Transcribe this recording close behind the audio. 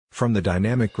From the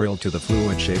dynamic grille to the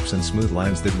fluid shapes and smooth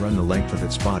lines that run the length of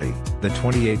its body, the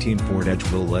 2018 Ford Edge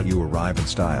will let you arrive in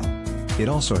style. It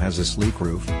also has a sleek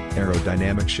roof,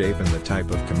 aerodynamic shape and the type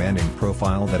of commanding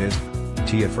profile that is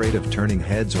afraid of turning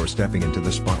heads or stepping into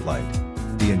the spotlight.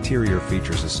 The interior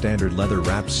features a standard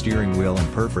leather-wrapped steering wheel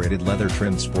and perforated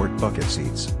leather-trimmed sport bucket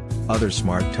seats. Other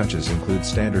smart touches include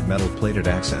standard metal-plated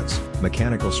accents,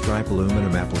 mechanical stripe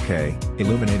aluminum applique,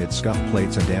 illuminated scuff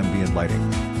plates and ambient lighting.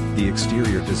 The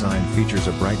exterior design features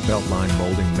a bright beltline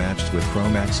molding matched with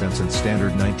chrome accents and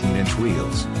standard 19-inch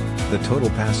wheels. The total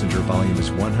passenger volume is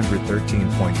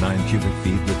 113.9 cubic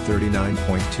feet with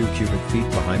 39.2 cubic feet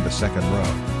behind the second row.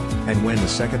 And when the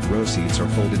second row seats are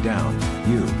folded down,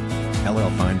 you'll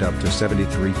find up to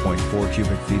 73.4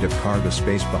 cubic feet of cargo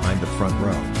space behind the front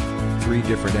row. 3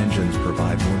 different engines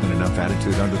provide more than enough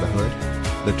attitude under the hood.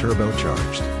 The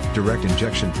turbocharged, direct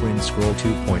injection twin-scroll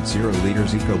 2.0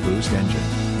 liters EcoBoost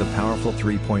engine, the powerful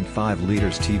 3.5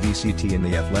 liters Ti-VCT and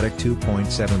the athletic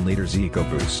 2.7 liters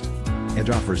EcoBoost. It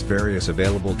offers various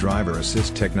available driver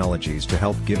assist technologies to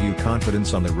help give you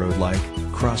confidence on the road like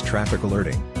cross-traffic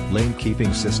alerting, lane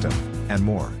keeping system, and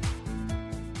more.